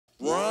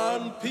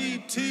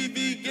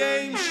RonpTv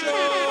Gameshow.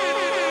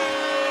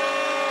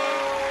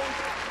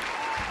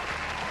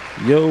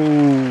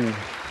 Yo,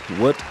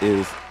 what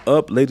is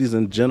up, ladies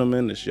and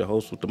gentlemen? It's your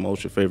host with the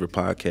most, your favorite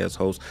podcast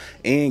host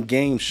and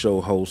game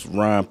show host,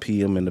 Ron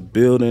P. I'm in the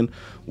building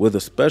with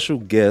a special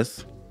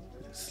guest.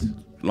 It's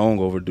long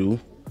overdue.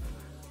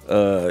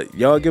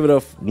 Y'all give it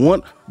up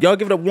one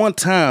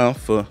time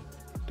for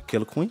Tha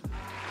Killa Queen.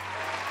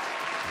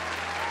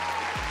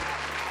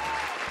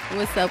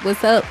 What's up?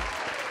 What's up?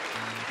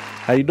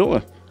 How you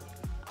doing?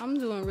 I'm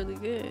doing really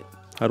good.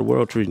 How the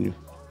world treating you?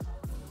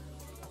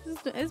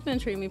 It's been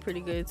treating me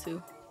pretty good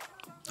too.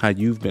 How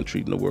you've been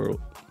treating the world?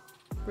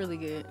 Really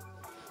good.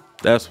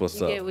 That's what's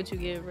You up. get what you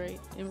get, right?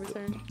 In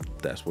return.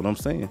 That's what I'm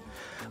saying.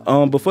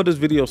 Before this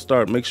video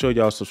start, make sure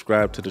y'all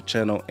subscribe to the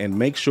channel and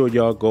make sure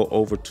y'all go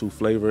over to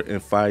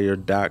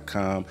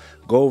flavorandfire.com.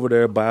 Go over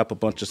there, buy up a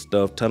bunch of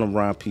stuff. Tell them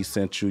Ron P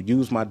sent you.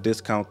 Use my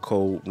discount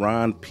code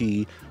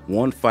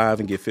RonP15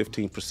 and get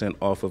 15%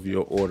 off of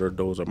your order.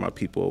 Those are my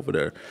people over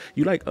there.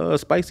 You like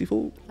spicy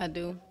food? I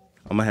do.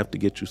 I'm gonna have to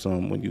get you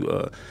some when you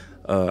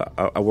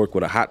I work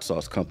with a hot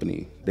sauce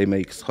company. They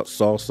make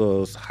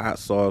salsas, hot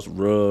sauce,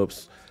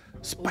 rubs,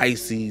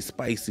 spicy,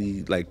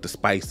 like the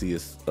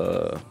spiciest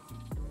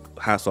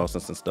hot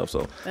sauces and stuff.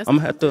 So I'm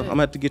gonna have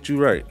to get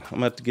you right. For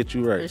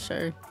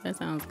sure. That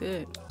sounds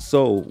good.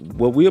 So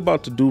what we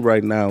about to do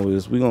right now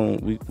is we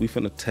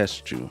finna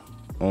test you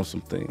on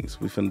some things.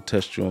 We finna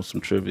test you on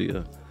some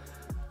trivia.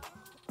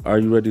 Are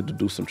you ready to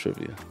do some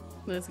trivia?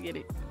 Let's get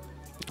it.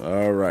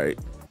 All right.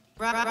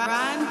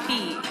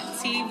 RonpTv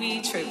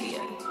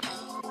Trivia.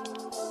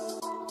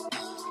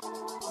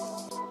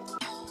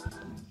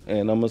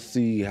 And I'm gonna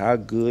see how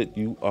good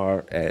you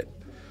are at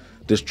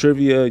this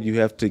trivia. You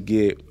have to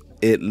get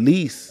at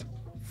least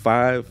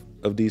 5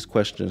 of these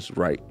questions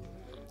right.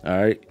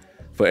 All right.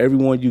 For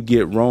everyone you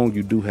get wrong,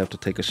 you do have to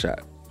take a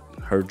shot.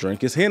 Her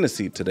drink is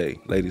Hennessy today,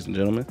 ladies and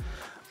gentlemen.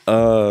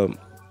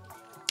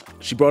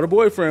 She brought her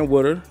boyfriend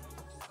with her.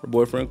 Her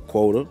boyfriend,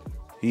 Quota.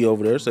 He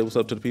over there. Say what's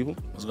up to the people.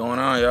 What's going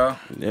on, y'all?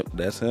 Yep,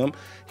 that's him.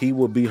 He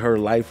will be her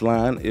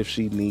lifeline if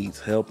she needs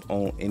help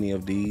on any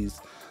of these.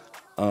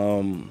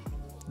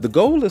 The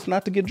goal is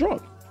not to get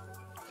drunk.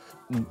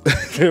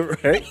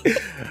 Right?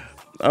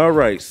 All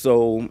right.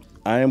 So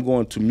I am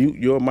going to mute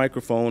your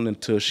microphone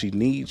until she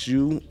needs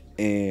you.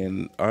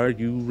 And are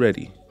you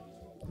ready?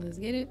 Let's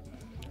get it.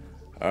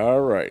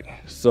 All right.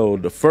 So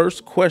the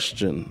first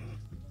question.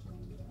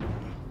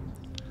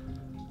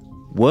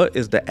 What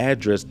is the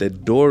address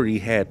that Dory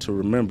had to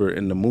remember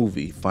in the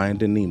movie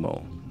Finding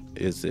Nemo?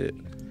 Is it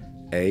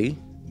A,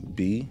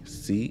 B,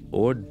 C,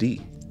 or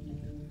D?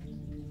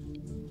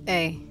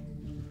 A.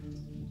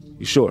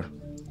 You sure?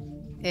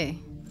 A.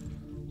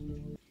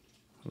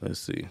 Let's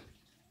see.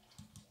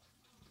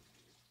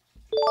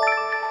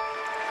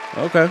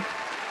 Okay.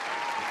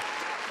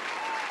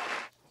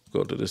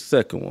 Go to the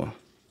second one.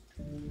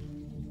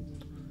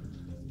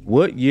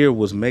 What year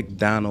was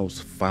McDonald's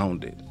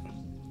founded?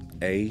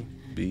 A,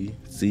 B,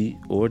 C,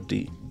 or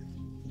D?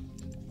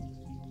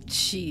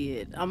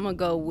 Shit. I'm gonna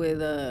go with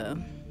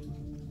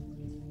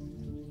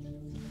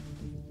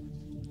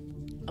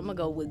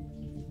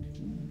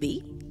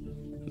B.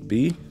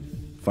 B?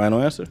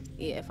 Final answer?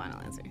 Yeah, final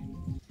answer.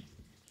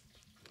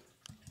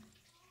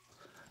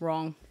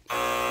 Wrong.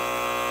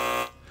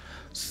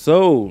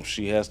 So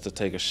she has to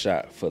take a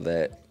shot for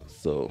that.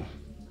 So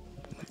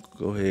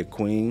go ahead,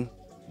 Queen.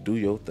 Do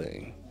your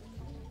thing.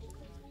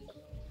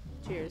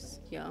 Cheers,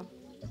 y'all.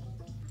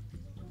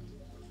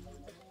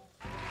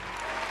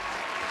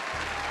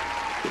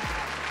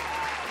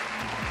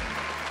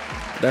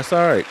 That's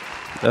all right.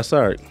 That's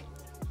all right.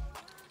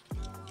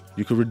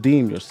 You can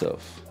redeem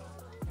yourself.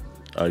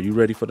 Are you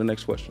ready for the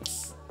next question?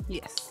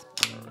 Yes.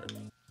 All right.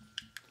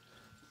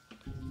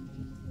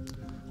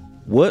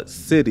 What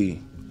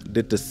city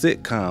did the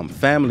sitcom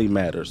Family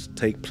Matters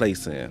take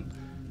place in?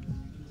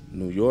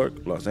 New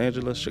York, Los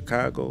Angeles,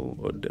 Chicago,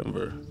 or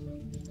Denver?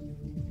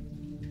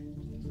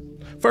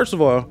 First of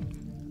all,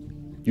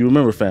 you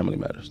remember Family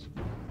Matters?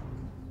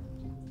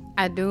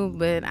 I do,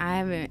 but I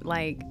haven't,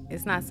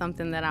 it's not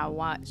something that I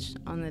watch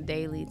on the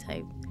daily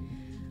type.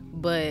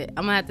 But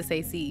I'm gonna have to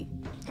say C.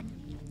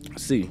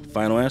 C.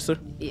 Final answer?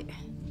 Yeah.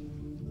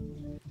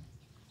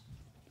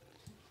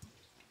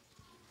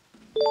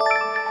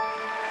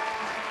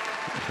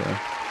 Okay.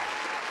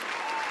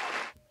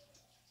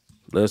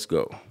 Let's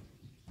go.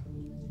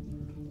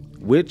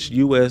 Which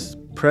U.S.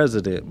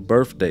 president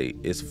birthday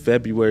is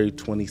February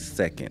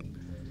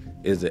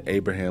 22nd? Is it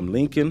Abraham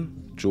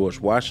Lincoln, George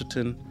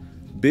Washington,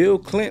 Bill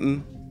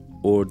Clinton,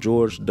 or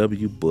George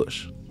W.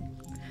 Bush?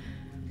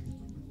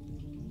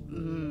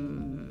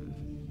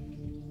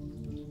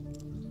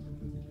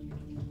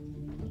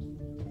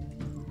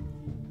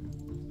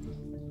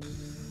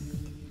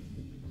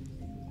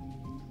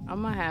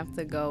 I'm gonna have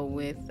to go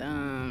with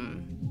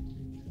And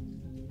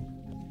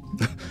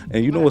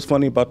you know what's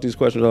funny about these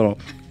questions? Hold on.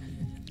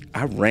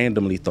 I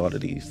randomly thought of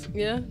these.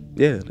 Yeah.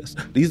 Yeah,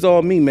 these are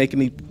all me making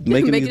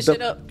Making these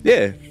shit up.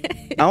 Yeah.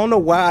 I don't know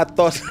why I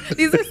thought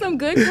These are some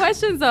good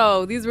questions,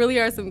 though. These really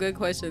are some good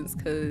questions,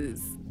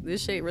 because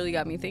this shit really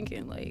got me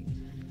thinking, like,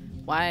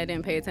 why I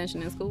didn't pay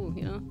attention in school,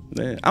 you know?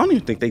 Man, I don't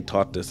even think they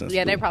taught this in school.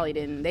 Yeah, they probably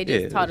didn't. They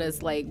just taught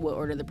us, like, what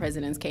order the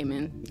presidents came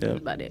in. Yeah.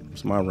 That's about it.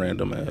 It's my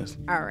random ass.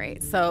 All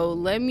right, so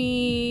let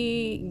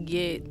me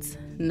get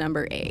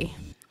number A.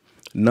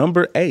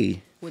 Number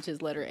A. Which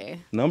is letter A.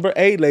 Number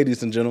A,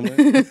 ladies and gentlemen.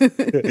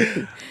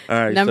 All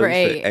right. Number so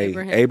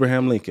A,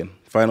 Abraham Lincoln.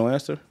 Final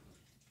answer?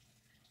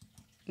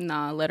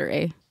 Nah, letter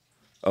A.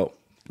 Oh,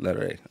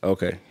 letter A.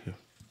 Okay.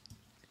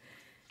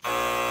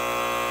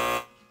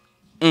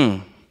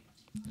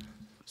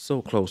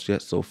 So close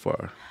yet so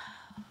far.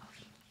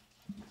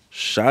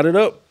 Shot it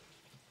up.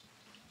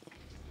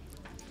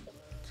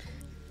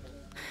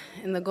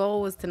 And the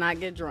goal was to not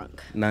get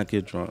drunk. Not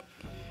get drunk.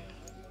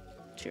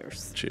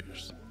 Cheers.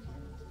 Cheers.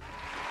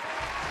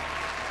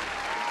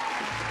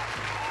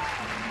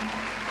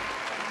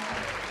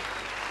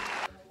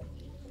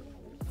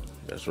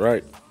 That's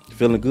right.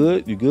 Feeling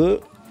good? You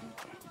good?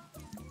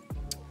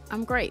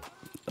 I'm great.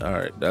 All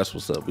right, that's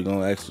what's up. We're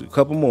going to ask you a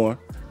couple more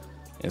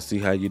and see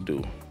how you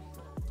do.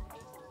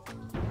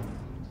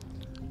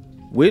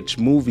 Which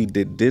movie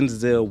did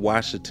Denzel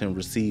Washington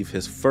receive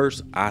his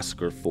first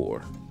Oscar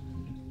for?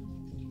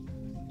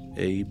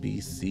 A, B,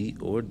 C,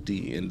 or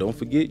D? And don't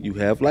forget, you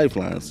have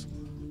lifelines.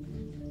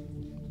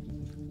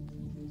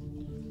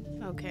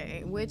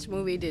 Okay, which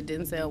movie did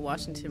Denzel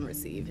Washington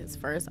receive his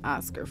first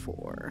Oscar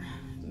for?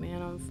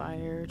 Man on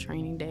Fire,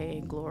 Training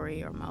Day,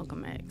 Glory, or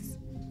Malcolm X?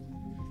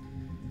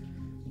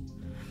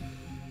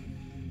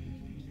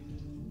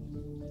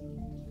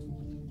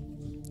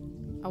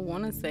 I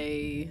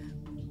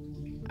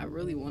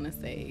really want to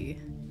say,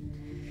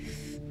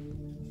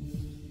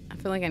 I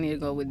feel like I need to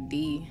go with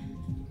D.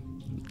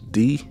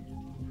 D?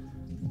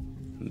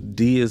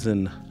 D is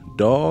in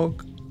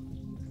dog?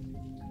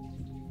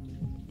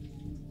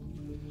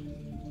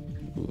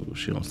 Ooh,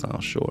 she don't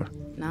sound sure.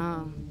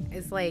 No,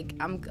 it's like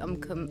I'm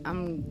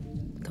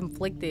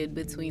conflicted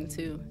between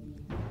two.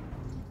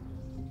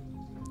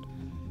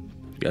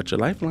 You got your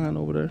lifeline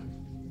over there.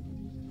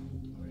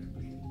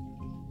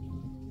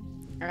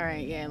 All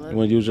right, yeah. You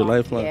want to use your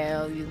lifeline?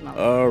 Yeah, I'll use my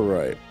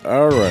lifeline.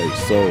 All right.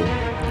 So,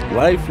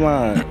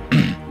 lifeline.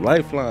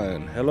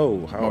 Lifeline.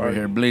 Hello. How Over are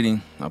here you?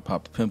 bleeding. I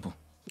popped a pimple.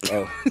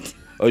 Oh,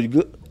 you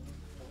good?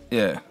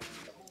 Yeah.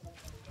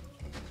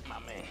 My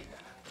man.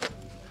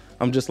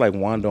 I'm just like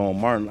Wanda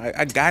on Martin.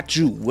 I got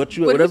you.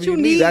 Whatever you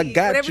need, I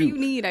got Whatever you. you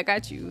need, I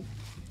got you.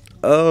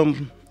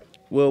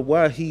 Well,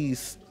 while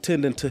he's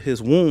tending to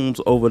his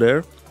wounds over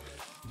there,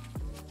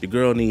 your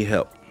girl need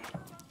help.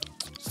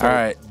 So all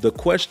right. The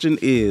question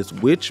is,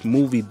 which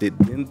movie did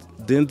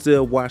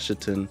Denzel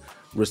Washington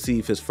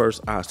receive his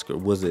first Oscar?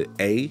 Was it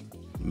A,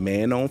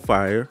 Man on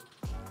Fire,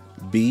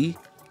 B,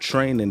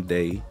 Training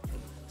Day,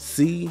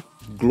 C,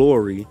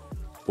 Glory,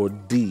 or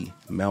D,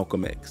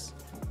 Malcolm X?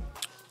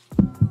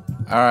 All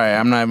right.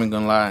 I'm not even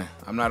going to lie.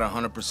 I'm not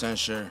 100%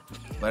 sure.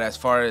 But as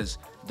far as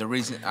the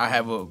reason, I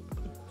have a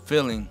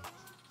feeling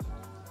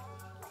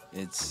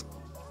it's,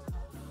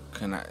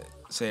 can I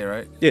say it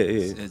right? Yeah.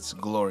 It's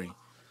Glory.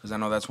 Because I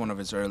know that's one of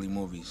his early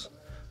movies.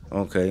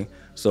 Okay.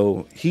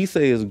 So he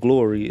says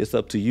Glory. It's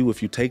up to you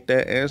if you take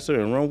that answer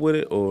and run with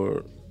it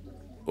or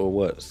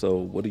what. So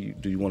what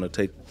do you want to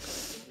take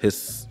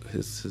his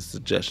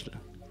suggestion?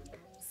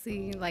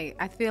 See, like,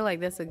 I feel like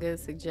that's a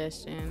good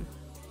suggestion.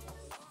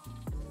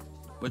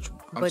 I'm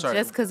sorry.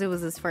 Just because it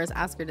was his first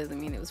Oscar doesn't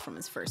mean it was from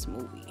his first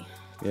movie.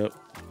 Yep.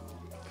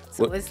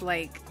 So it's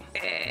like,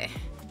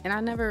 And I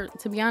never,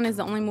 to be honest,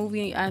 the only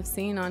movie I've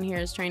seen on here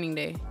is Training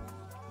Day.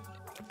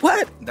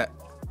 What?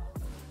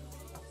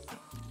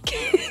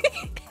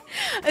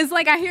 It's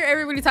like I hear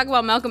everybody talk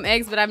about Malcolm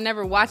X, but I've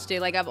never watched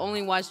it. Like, I've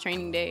only watched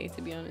Training Day,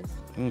 to be honest.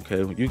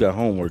 Okay, you got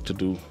homework to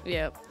do.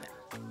 Yep.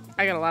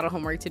 I got a lot of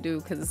homework to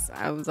do because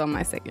I was on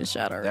my second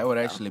shot already. That would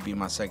actually be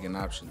my second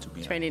option, to be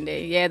honest. Training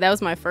Day. Yeah, that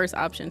was my first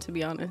option, to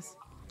be honest.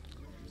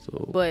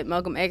 So, but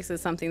Malcolm X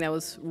is something that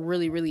was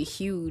really, really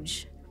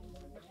huge.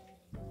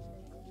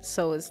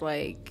 So it's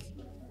like,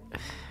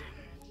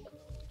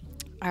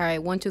 all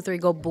right, 1, 2, 3,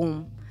 go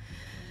boom.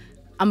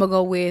 I'm going to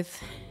go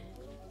with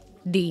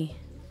D.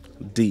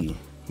 D,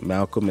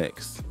 Malcolm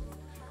X.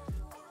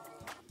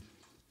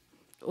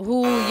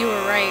 Ooh, you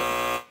were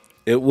right.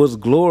 It was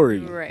Glory.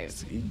 Right.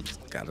 See, you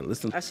gotta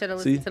listen. I should have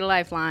listened to the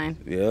lifeline.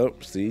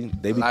 Yep. See,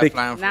 they be thick.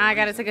 Now I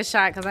gotta take a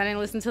shot because I didn't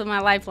listen to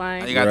my lifeline.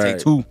 Now you gotta take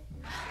 2.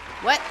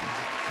 What?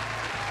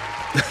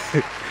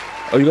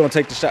 Oh, you gonna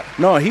take the shot?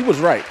 No, he was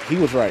right. He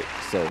was right.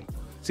 So,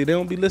 see, they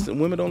don't be listening.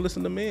 Women don't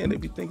listen to men. They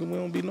be thinking we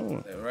don't be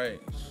knowing. That's right.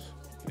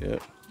 Yeah.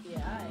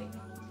 Yeah.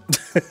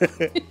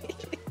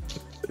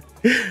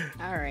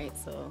 All right.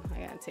 So I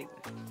gotta take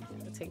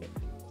it.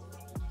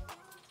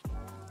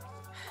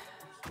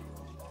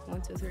 1,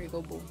 2, 3,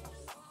 go boom.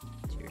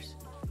 Cheers.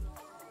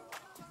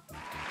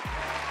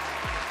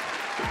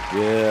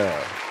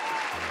 Yeah.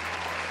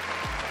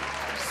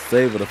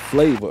 Savor the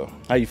flavor.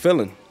 How you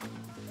feeling?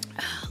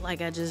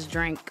 Like I just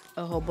drank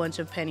a whole bunch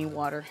of penny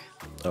water.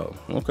 Oh,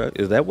 okay.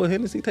 Is that what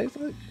Hennessy tastes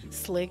like?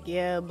 Slick,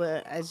 yeah,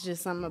 but it's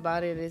just something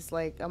about it. It's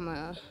like I'm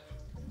a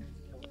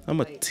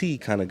tea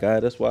kind of guy.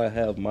 That's why I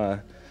have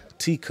my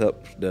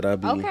teacup that I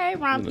be. Okay,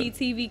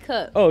 RonpTv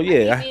cup. Oh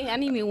yeah, I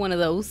need me one of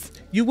those.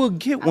 You will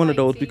get one of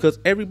those tea. because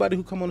everybody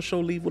who come on the show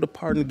leave with a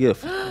parting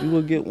gift. You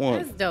will get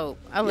one. That's dope.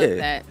 I love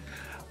that.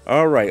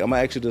 All right, I'm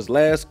gonna ask you this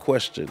last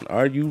question.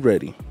 Are you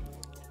ready?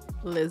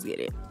 Let's get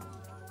it.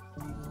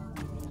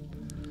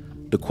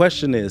 The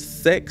question is,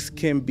 sex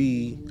can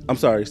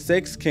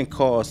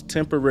cause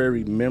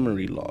temporary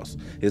memory loss.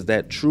 Is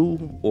that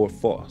true or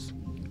false?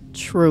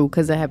 True,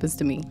 because that happens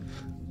to me.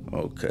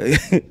 Okay.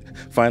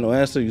 Final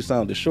answer, you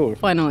sounded sure.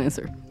 Final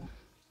answer.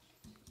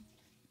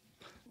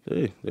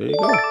 Hey, there you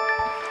go.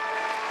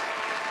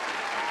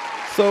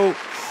 So,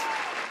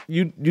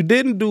 you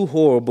didn't do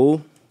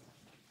horrible,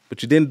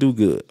 but you didn't do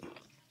good.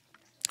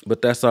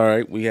 But that's all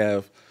right. We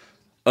have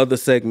other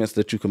segments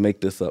that you can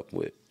make this up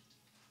with.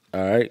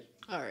 All right?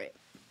 All right.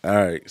 All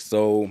right.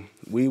 So,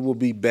 we will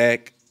be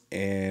back,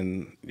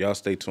 and y'all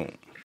stay tuned.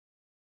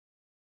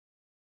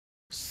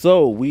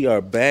 So, we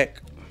are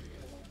back,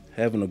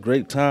 having a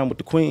great time with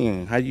the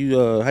Queen. How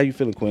you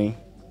feeling, Queen?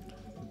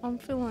 I'm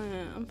feeling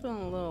a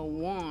little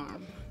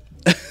warm.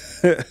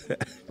 A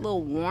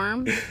little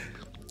warm.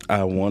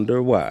 I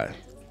wonder why.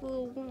 A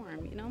little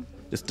warm, you know?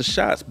 It's the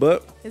shots,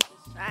 but It's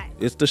a shot.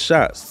 it's the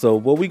shots. So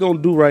what we gonna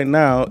do right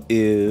now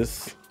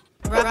is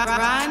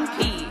Ron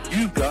P.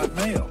 You got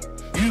mail.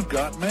 You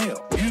got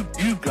mail.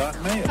 You got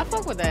mail. I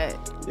fuck with that.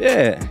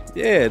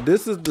 yeah.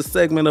 This is the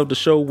segment of the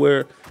show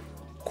where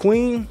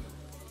Queen,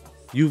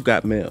 you've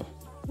got mail.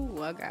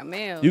 Ooh, I got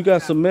mail. You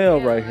got some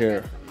mail right I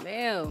here. got some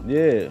mail.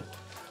 Yeah.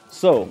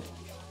 So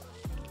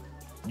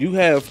you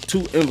have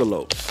 2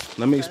 envelopes.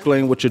 Let me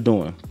explain what you're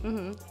doing.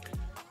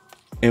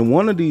 And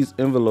one of these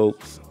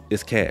envelopes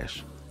is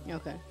cash.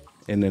 Okay.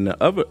 And then the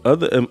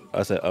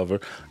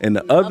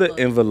other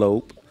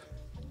envelope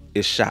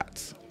is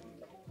shots.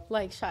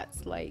 Like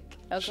shots, like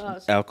alcohol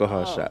shots.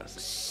 Alcohol Oh,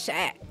 shots.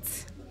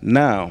 Shots.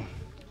 Now,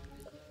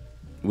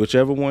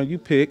 whichever one you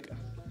pick,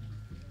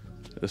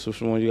 that's which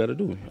one you got to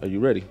do. Are you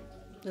ready?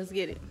 Let's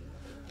get it.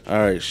 All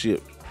right, she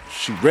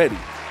ready.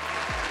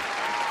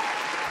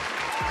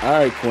 All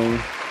right, Queen.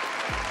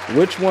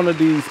 Which one of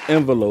these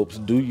envelopes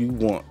do you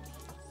want?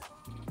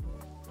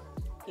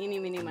 Eeny,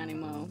 meeny, miny,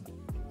 mo.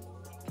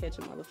 Catch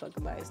a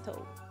motherfucker by his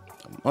toe.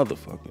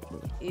 Motherfucker,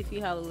 bro. If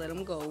you holler, let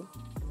him go.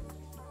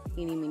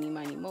 Eeny, meeny,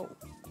 miny, mo.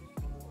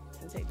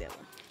 I'll take that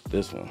one.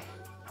 This one.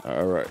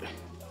 All right.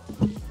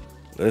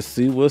 Let's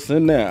see what's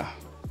in there.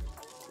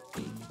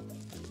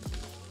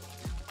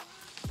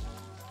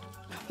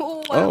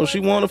 Oh, she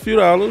won a few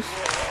dollars.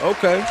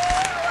 Okay.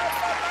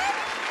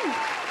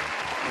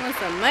 I want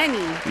some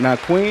money. Now,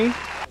 Queen,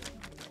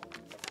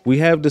 we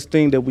have this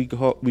thing that we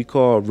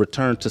call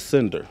return to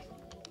sender.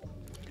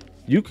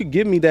 You could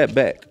give me that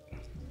back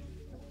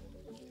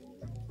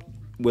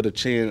with a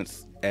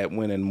chance at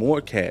winning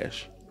more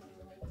cash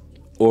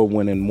or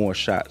winning more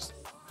shots.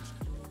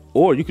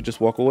 Or you could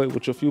just walk away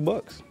with your few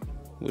bucks.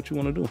 What you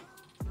want to do?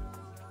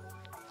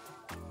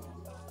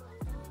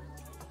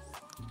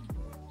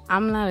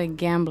 I'm not a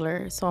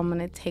gambler, so I'm going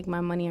to take my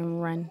money and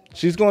run.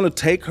 She's going to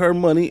take her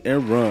money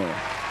and run.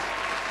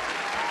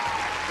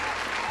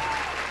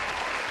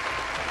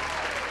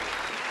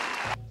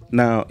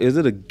 Now, is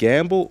it a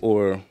gamble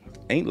or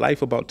ain't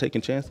life about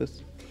taking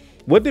chances?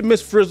 What did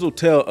Miss Frizzle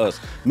tell us?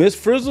 Miss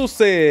Frizzle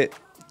said,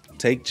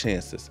 take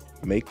chances,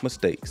 make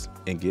mistakes,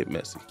 and get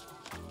messy.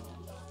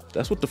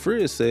 That's what the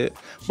Frizz said.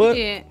 But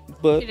She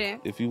but did.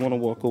 if you want to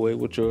walk away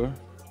with your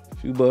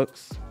few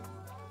bucks,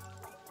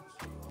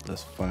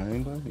 that's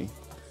fine by me.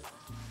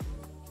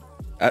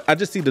 I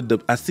just see the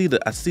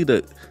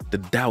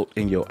doubt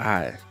in your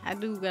eye. I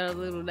do got a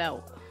little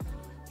doubt.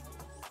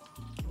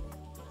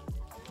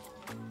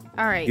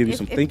 All right. Give you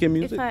some thinking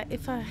music?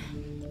 If I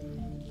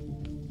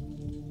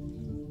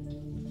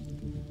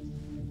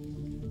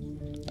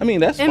I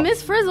mean, that's and fine.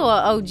 Miss Frizzle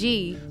a OG.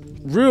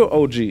 Real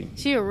OG.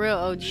 She a real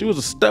OG. She was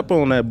a step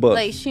on that bus.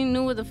 like she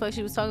knew what the fuck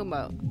she was talking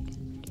about.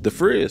 The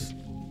Frizz.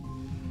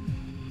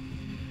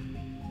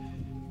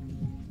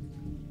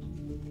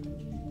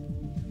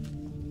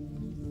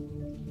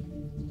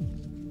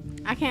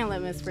 I can't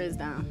let Miss Frizz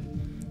down.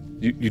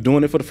 You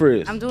doing it for the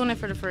Frizz? I'm doing it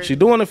for the Frizz. She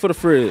doing it for the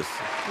Frizz.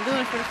 I'm doing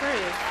it for the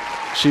Frizz.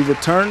 She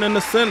returning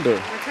the sender.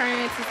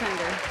 Returning it to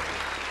sender.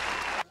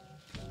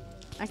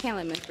 I can't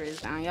let Miss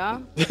Frizz down,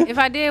 y'all. If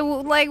I did,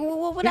 like,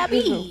 what would I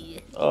be?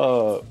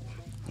 Can't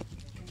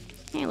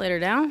let her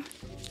down.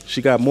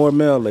 She got more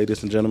mail,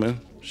 ladies and gentlemen.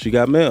 She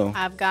got mail.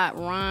 I've got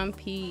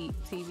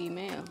RonpTv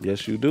mail.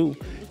 Yes, you do.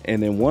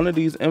 And in one of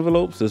these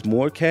envelopes is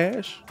more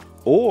cash,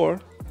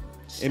 or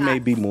it may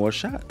be more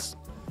shots.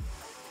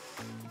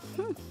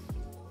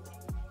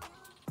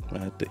 I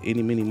have to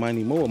any, mini,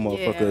 miny, more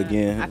motherfucker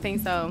again. I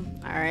think so.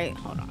 All right,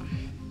 hold on.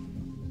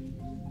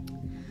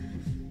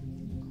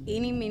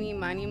 Eeny, meeny,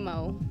 miny,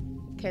 mo.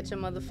 Catch a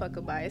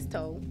motherfucker by his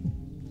toe.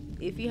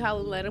 If you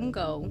holler, let him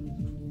go.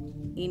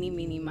 Eeny,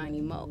 meeny, miny,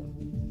 mo.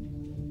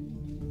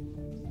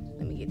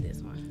 Let me get this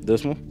one.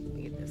 This one? Let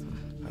me get this one.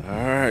 All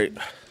right.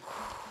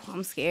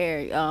 I'm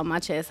scared. My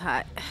chest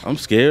hot. I'm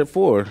scared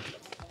for her.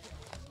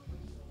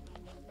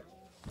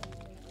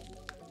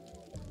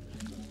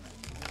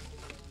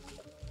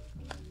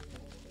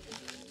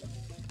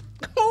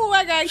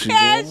 I got She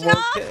cash, want more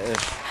y'all.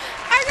 cash.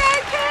 I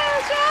got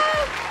cash,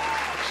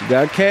 y'all. She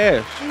got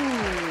cash.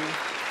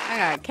 I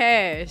got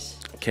cash.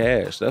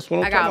 Cash. That's what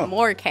I'm I talking got about.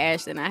 more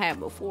cash than I had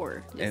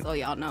before. Just And so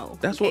y'all know.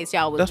 That's in what. case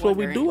y'all was That's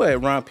wondering. what we do at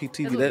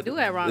RonpTV. That's what we do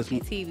at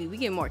RonpTV. We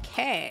get more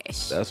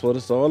cash. That's what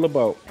it's all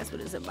about. That's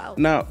what it's about.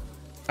 Now,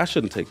 I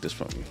shouldn't take this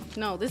from you.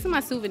 No, this is my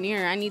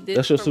souvenir. I need this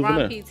That's your for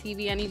souvenir.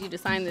 RonpTV. I need you to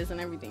sign this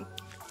and everything.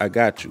 I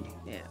got you.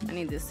 Yeah, I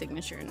need this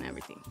signature and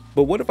everything.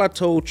 But what if I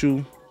told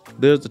you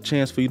there's a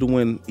chance for you to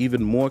win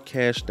even more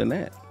cash than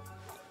that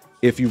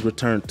if you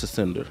return to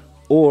sender?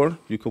 Or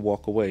you could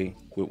walk away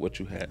with what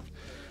you have.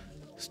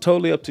 It's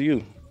totally up to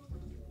you.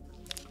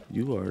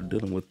 You are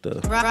dealing with the...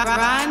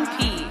 Ron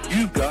P.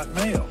 You got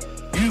mail.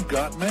 You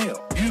got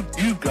mail.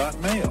 You got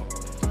mail.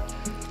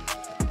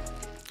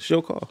 It's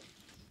your call.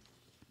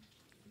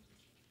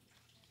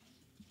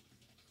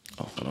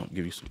 Oh, hold on.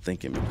 Give you some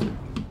thinking music.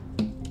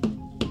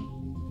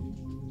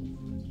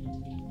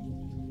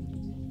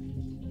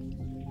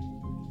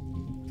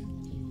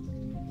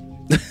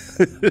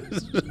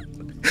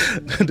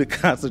 The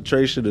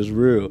concentration is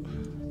real.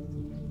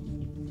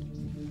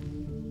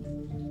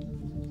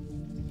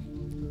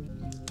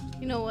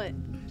 You know what?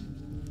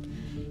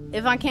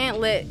 If I can't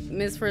let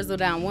Miss Frizzle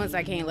down once,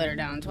 I can't let her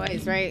down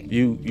twice, right?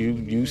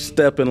 You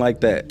stepping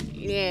like that.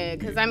 Yeah,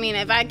 because I mean,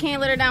 if I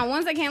can't let her down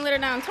once, I can't let her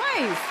down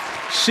twice.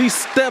 She's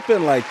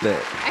stepping like that.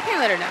 I can't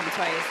let her down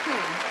twice.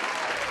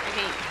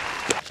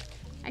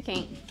 I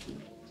can't.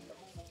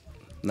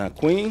 Now,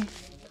 Queen,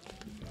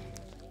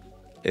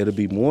 it'll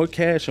be more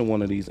cash in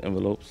one of these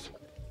envelopes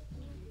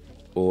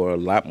or a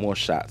lot more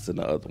shots in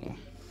the other one.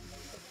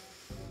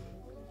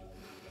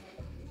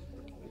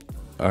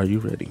 Are you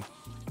ready?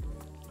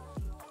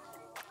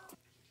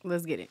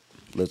 Let's get it.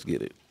 Let's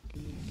get it.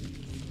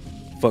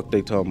 Fuck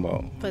they talking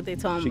about. But they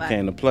talking She about.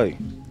 came to play.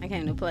 I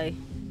came to play.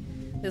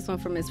 This one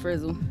for Miss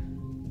Frizzle.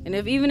 And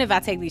even if I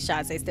take these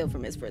shots, they still for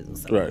Miss Frizzle.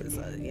 So,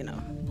 Right. you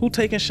know. Who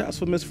taking shots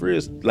for Miss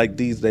Frizz like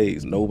these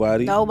days?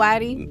 Nobody.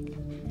 Nobody.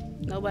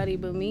 Nobody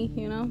but me,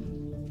 you know.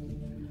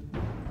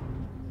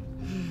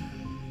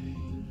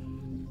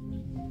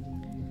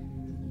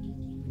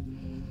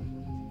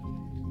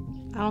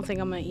 I don't think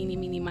I'm gonna eeny,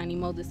 meeny, miny,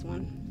 mo this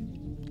one.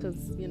 Because,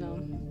 you know.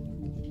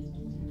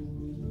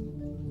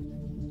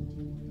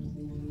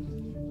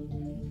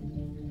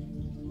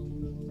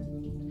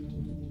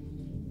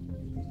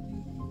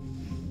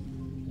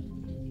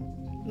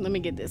 Let me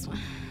get this one.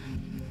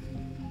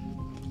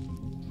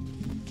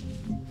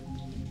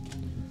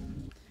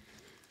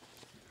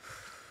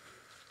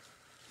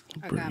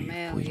 I got Breathe,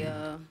 mail, Queen.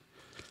 y'all.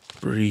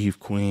 Breathe,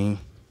 Queen.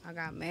 I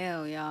got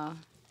mail, y'all.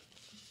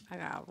 I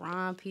got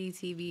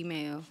RonpTV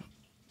mail.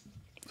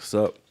 What's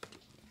up?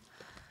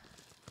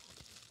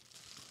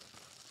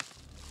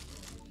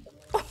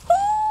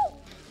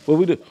 What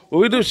we do? What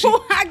we do? She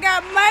I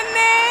got money.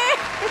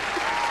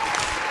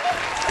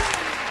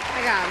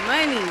 I got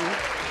money.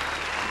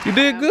 You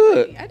did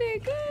good. I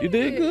did good. You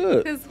did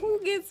good. Because who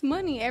gets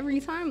money every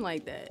time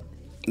like that?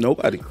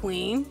 Nobody.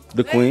 Queen.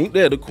 The Queen.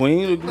 Yeah, the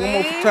Queen. One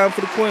more time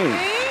for the Queen. Queen?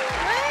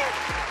 What?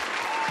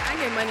 I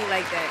get money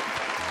like that.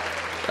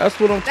 That's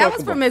what I'm That talking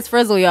was for about. Miss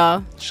Frizzle,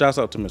 y'all. Shouts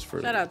out to Miss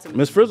Frizzle. Shout out to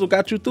Miss Frizzle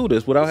got you through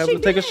this without having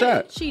to take a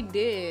shot. She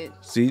did.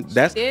 See,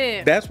 that's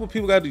did. that's what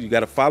people gotta do. You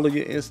gotta follow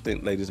your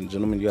instinct, ladies and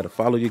gentlemen. You gotta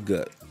follow your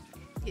gut.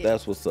 Yeah.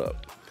 That's what's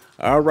up.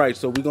 All right,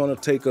 so we're gonna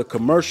take a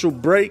commercial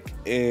break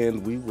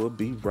and we will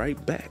be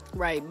right back.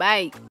 Right,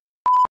 bye.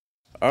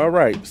 All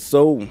right,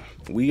 so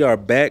we are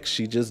back.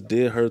 She just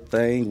did her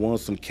thing, won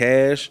some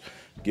cash.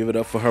 Give it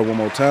up for her one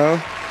more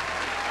time.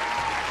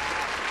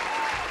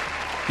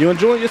 You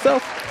enjoying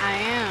yourself? I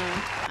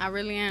am. I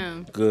really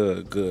am.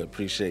 Good, good.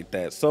 Appreciate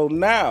that. So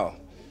now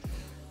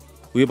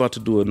we're about to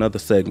do another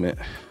segment.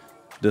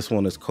 This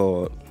one is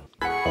called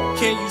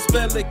Can you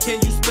spell it? Can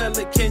you spell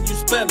it? Can you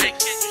spell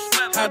it?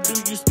 How do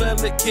you spell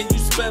it? Can you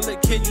spell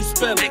it? Can you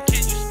spell it?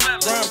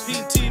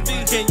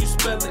 RonpTV, can you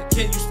spell it?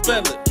 Can you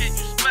spell it?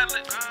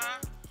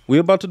 we're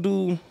about to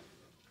do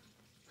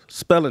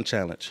spelling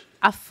challenge.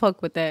 I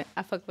fuck with that.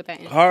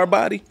 Hard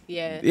body?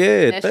 Yeah.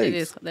 Yeah, That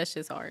thanks. shit's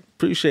just hard.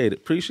 Appreciate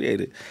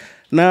it.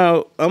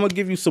 Now, I'm going to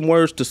give you some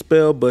words to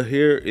spell, but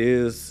here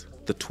is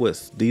the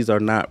twist. These are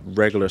not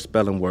regular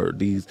spelling words.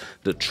 These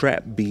the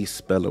trap B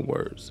spelling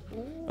words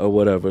or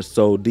whatever.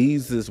 So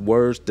these is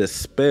words that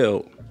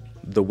spelled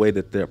the way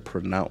that they're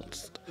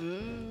pronounced.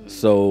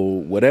 So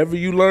whatever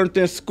you learned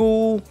in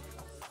school,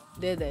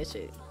 Did that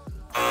shit.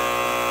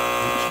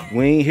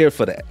 we ain't here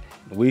for that.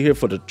 We here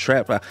for the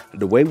trap.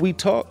 The way we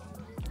talk,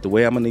 the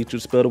way I'm going to need you to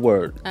spell the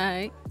word. All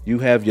right. You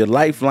have your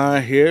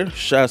lifeline here.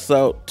 Shouts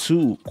out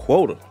to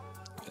Quota.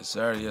 Yes,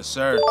 sir. Yes,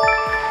 sir.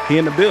 He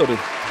in the building.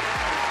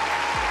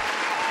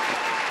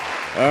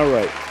 All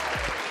right.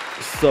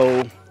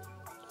 So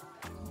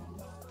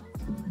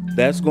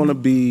that's going to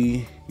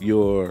be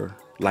your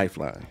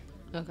lifeline.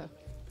 Okay.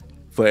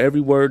 For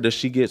every word that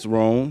she gets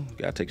wrong, you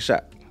got to take a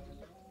shot.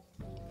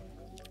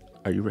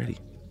 Are you ready?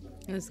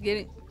 Let's get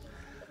it.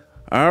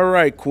 All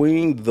right,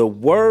 Queen. The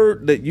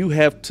word that you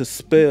have to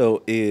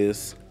spell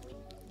is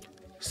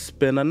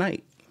spend a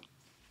night.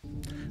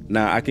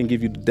 Now, I can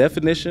give you the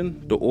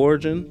definition, the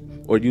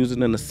origin, or use it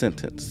in a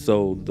sentence.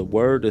 So the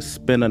word is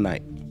spend a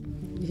night.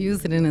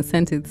 Use it in a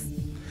sentence.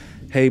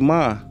 Hey,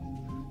 Ma,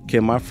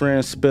 can my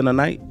friend spend a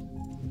night?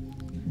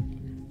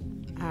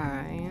 All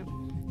right.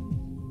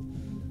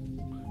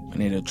 I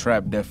need a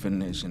trap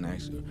definition,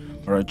 actually.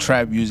 Or a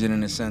trap, use it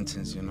in a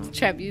sentence, you know?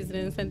 Trap, use it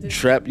in a sentence.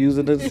 Trap, use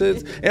it in a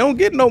sentence. It don't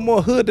get no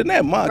more hood than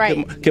that, Ma.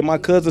 Right. Can my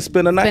cousin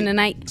spend a night? Spend a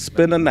night.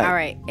 Spend a night. All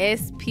right.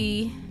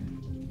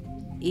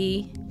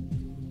 SPENNIGHT.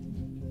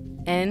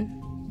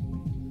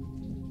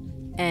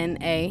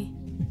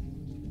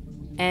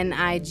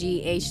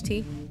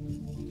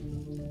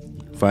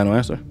 Final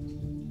answer?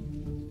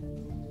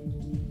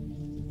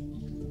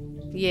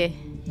 Yeah.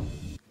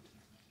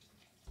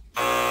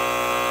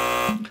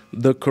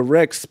 The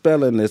correct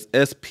spelling is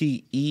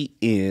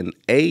SPENANITE.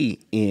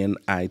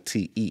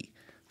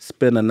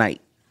 Spend a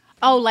night.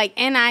 Oh, like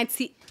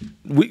NIT.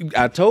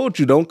 I told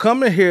you, don't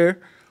come in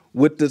here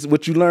with this.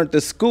 What you learned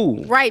at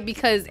school. Right,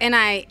 because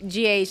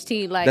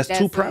NIGHT, like That's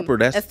too proper.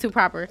 That's too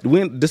proper.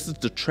 This is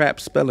the trap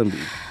spelling bee.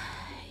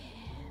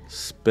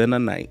 Spend a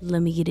night.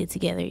 Let me get it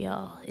together,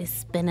 y'all. It's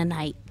spend a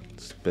night.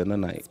 Spend a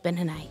night. Spend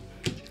a night.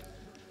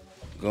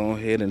 Go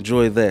ahead,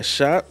 enjoy that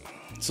shot.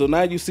 So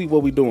now you see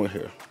what we doing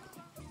here.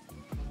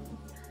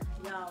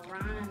 Y'all,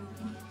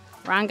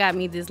 Ron got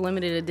me this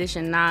limited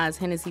edition Nas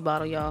Hennessy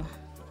bottle, y'all.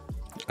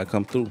 I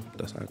come through.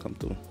 That's how I come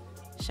through.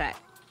 Shot.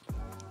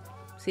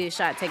 See a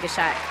shot, take a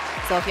shot.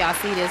 So if y'all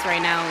see this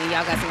right now and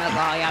y'all got some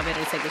alcohol, y'all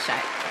better take a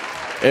shot.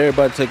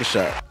 Everybody take a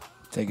shot.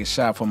 Take a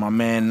shot for my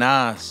man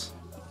Nas.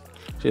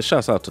 Yeah,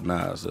 shouts out to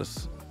Nas.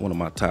 That's one of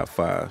my top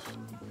 5.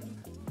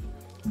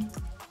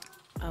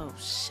 Oh,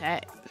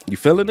 shit. You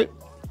feeling it?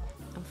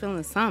 I'm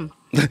feeling some.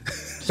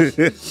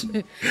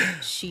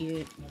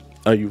 Shit.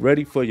 Are you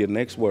ready for your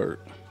next word?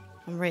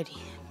 I'm ready.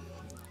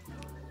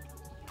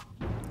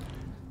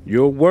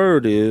 Your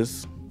word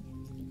is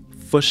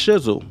for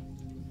shizzle.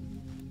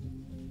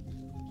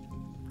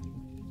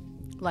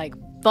 Like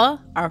pho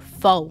or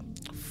faux?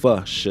 For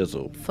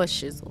shizzle. For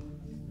shizzle.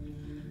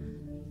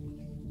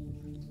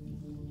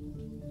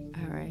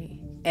 All right.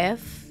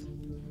 FASHIZZLE.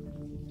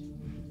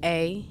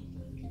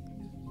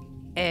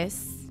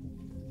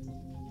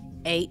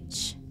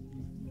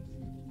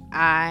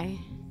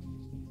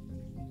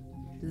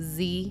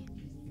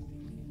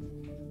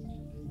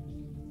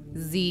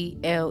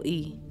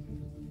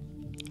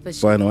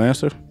 Final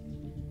answer?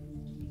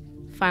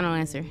 Final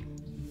answer.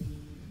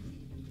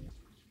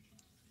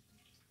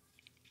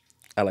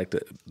 I like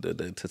the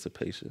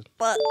anticipation.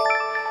 Fuck.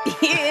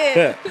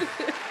 Yeah.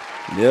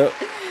 Yep.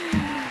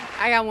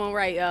 I got one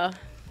right, y'all.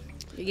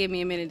 You give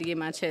me a minute to get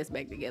my chest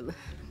back together.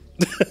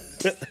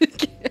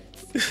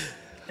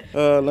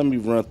 Let me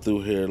run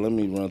through here.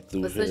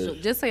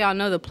 Just so y'all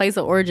know, the place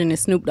of origin is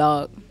Snoop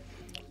Dogg.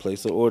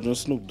 Place of origin,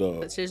 Snoop Dogg.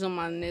 But just on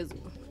my nizzle.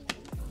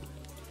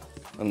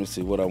 Let me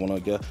see what I want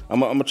to get. I'm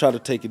gonna try to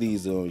take it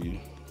easy on you.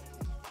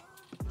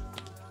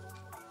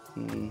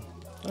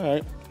 All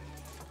right.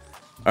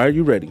 Are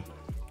you ready?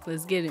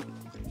 Let's get it.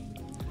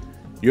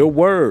 Your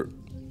word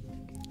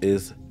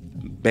is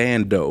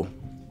bando.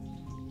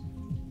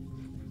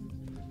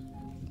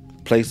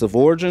 Place of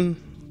origin,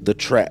 the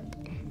trap.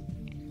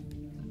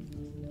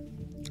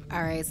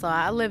 All right, so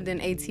I lived in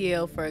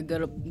ATL for a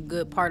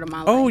good part of my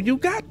life. Oh, you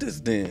got this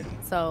then.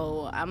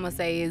 So I'm gonna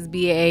say it's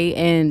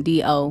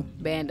BANDO,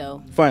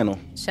 bando. Final.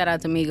 Shout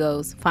out to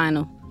Migos.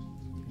 Final.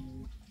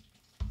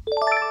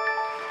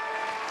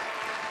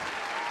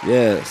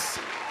 Yes.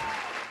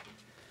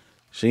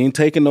 She ain't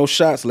taking no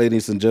shots,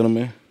 ladies and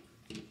gentlemen.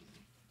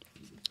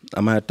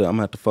 I'm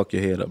gonna have to fuck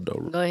your head up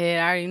though. Go ahead.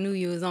 I already knew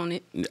you was on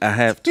it. I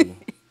have to.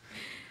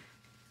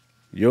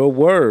 Your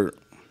word,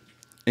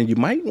 and you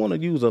might want to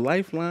use a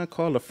lifeline.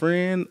 Call a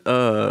friend.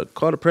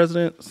 Call the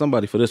president.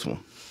 Somebody for this one.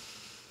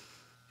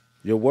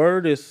 Your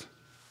word is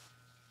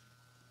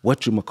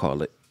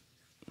whatchamacallit.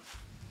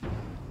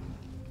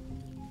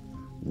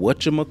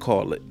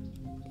 Whatchamacallit.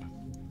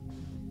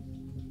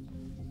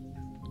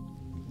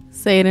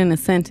 Say it in a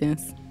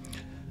sentence.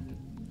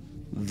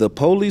 The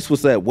police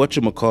was at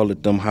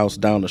whatchamacallit them house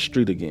down the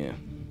street again.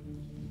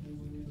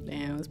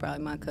 Damn, it's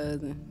probably my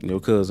cousin.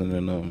 Your cousin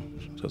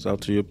and just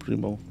out to your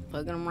primo.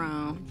 Fucking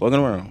around. Fucking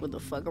around. What the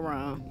fuck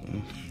around?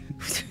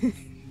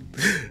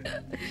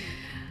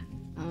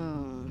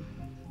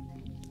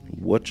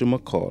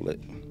 Whatchamacallit.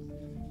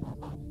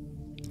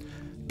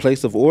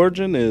 Place of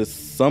origin is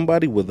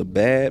somebody with a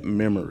bad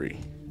memory.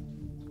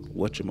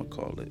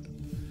 Whatchamacallit.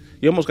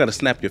 You almost got to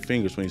snap your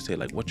fingers when you say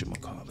like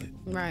whatchamacallit.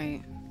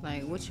 Right.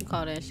 Like, what you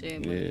call that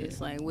shit? But Yeah. it's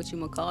like, what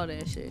you call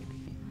that shit?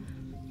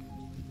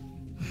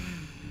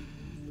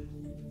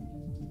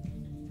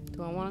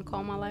 Do I want to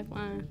call my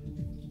lifeline?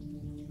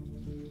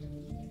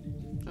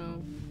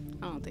 No,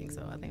 I don't think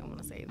so. I think I'm going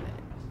to save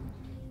that.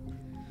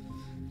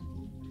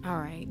 All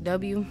right.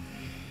 W.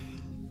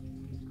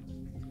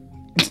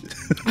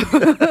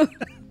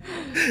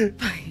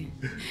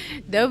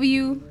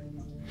 W.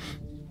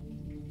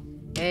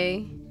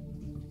 A.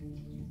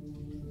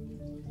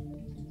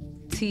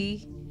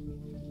 T.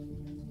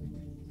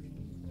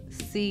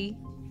 C.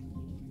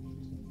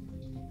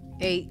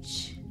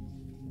 H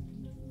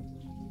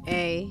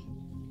A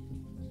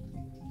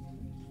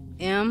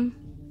M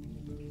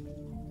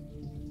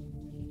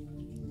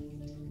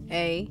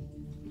A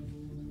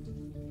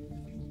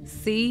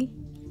C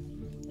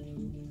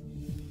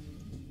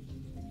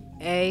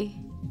A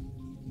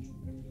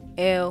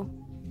L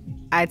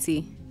I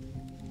T.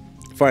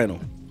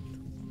 Final.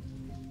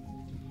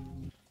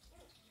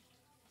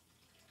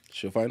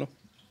 It's your final?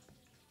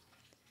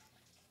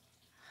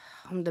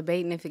 I'm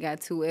debating if it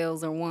got 2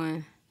 L's or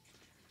 1.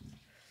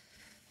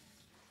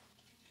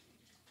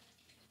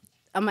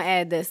 I'm gonna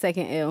add that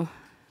second L.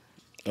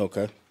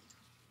 Okay.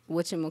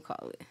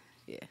 Whatchamacallit.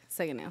 Yeah,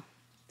 second L.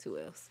 2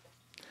 L's.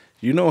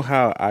 You know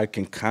how I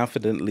can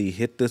confidently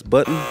hit this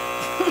button?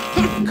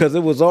 Because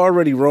it was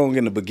already wrong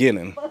in the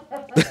beginning.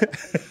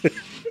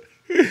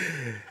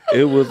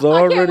 It was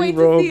already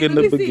wrong in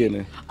the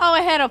beginning. Oh,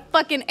 it had a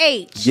fucking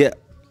H. Yeah.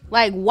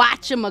 Like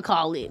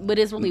whatchamacallit, but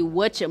it's really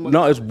whatchamacallit.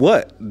 No, it's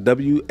what?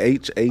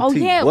 W-H-A-T. Oh,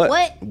 yeah,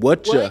 what?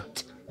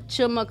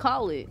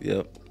 Whatchamacallit.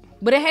 Yep.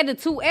 But it had the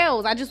 2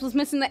 L's. I just was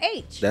missing the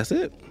H. That's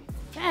it.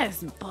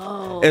 That's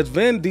bold. As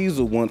Vin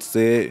Diesel once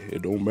said,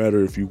 it don't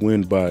matter if you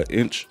win by an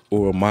inch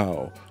or a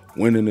mile.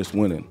 Winning is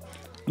winning.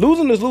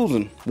 Losing is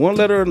losing. One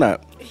letter or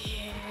not.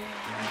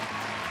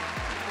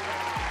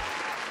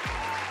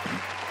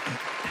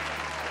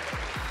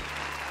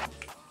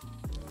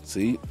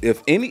 See,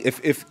 if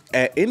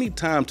at any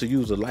time to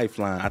use a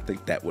lifeline, I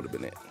think that would have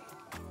been it.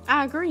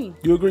 I agree.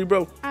 You agree,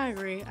 bro? I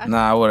agree.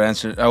 Nah, I would have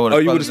answered. I would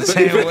have you the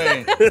same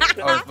way.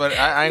 But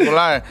I ain't gonna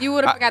lie. You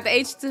would have forgot the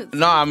H too.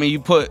 No, I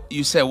mean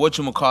you said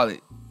whatchamacallit.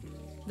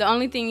 The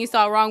only thing you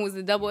saw wrong was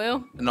the double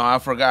L. No, I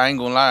forgot. I ain't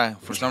gonna lie.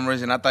 For some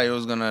reason, I thought it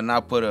was gonna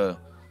not put a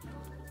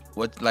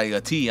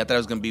T. I thought it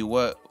was gonna be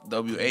what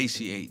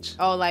W-A-C-H.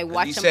 Oh, like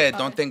watch. He said,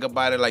 don't think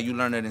about it like you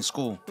learned it in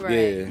school. Right,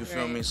 Yeah. You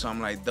feel me? So I'm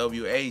like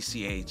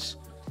W-A-C-H.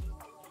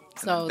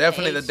 So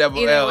Definitely the double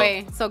Either L.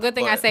 way, so good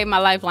thing I but- saved my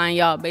lifeline,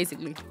 y'all.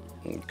 Basically.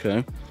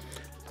 Okay.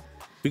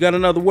 We got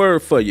another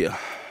word for you. All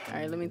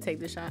right, let me take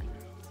the shot.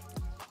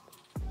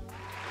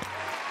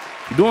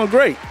 You're doing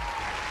great.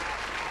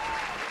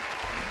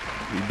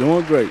 You're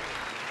doing great.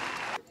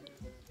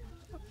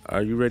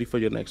 Are you ready for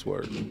your next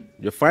word?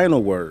 Your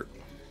final word.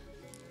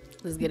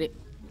 Let's get it.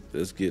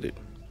 Let's get it.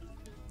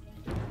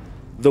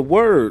 The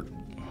word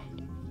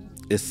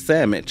is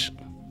sandwich.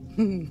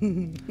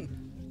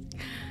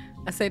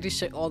 I say this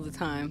shit all the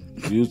time.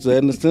 You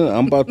said this.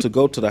 I'm about to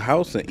go to the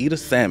house and eat a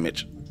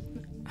sandwich.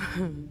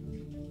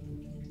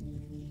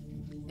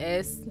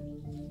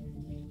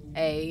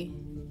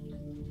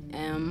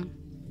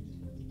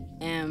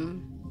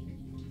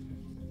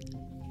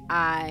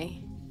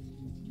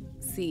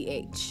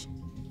 S-A-M-M-I-C-H.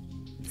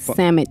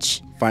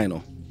 Sandwich.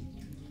 Final.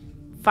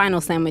 Final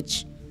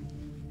sandwich.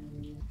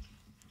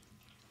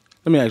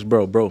 Let me ask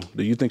bro,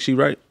 do you think she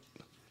right?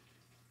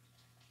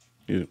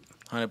 You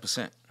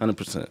 100%.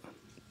 100%.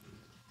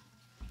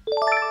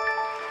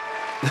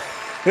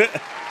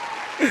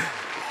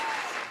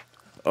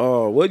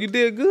 Oh, well, you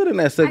did good in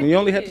that segment. You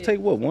only had to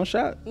take what, one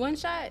shot? One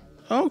shot.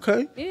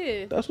 Okay.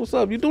 Yeah. That's what's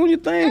up. You doing your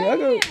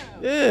thing.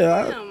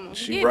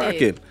 She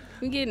rocking.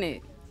 I'm getting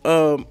it.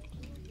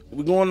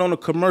 We're going on a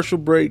commercial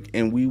break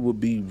and we will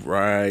be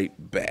right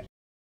back.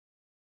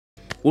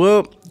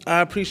 Well, I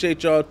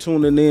appreciate y'all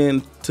tuning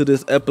in to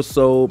this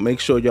episode. Make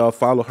sure y'all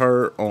follow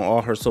her on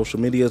all her social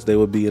medias. They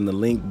will be in the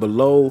link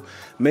below.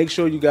 Make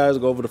sure you guys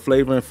go over to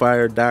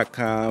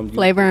flavorandfire.com.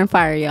 Flavor and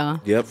Fire, y'all.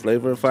 Yep,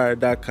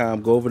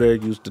 flavorandfire.com. Go over there,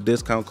 use the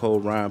discount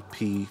code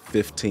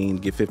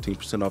RonpTv15, get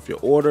 15% off your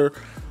order.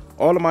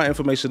 All of my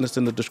information is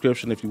in the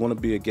description. If you want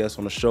to be a guest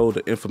on the show, the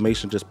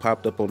information just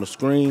popped up on the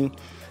screen.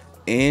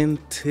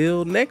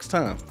 Until next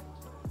time.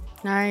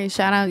 All right,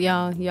 shout out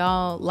y'all.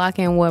 Y'all lock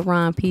in with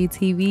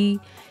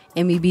RonpTv.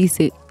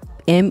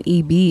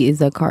 MEB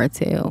is a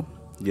cartel.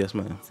 Yes,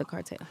 ma'am. It's a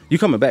cartel. You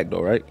coming back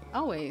though, right?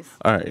 Always.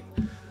 All right.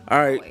 All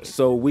right. Always.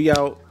 So we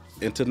out.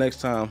 Until next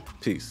time.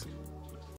 Peace.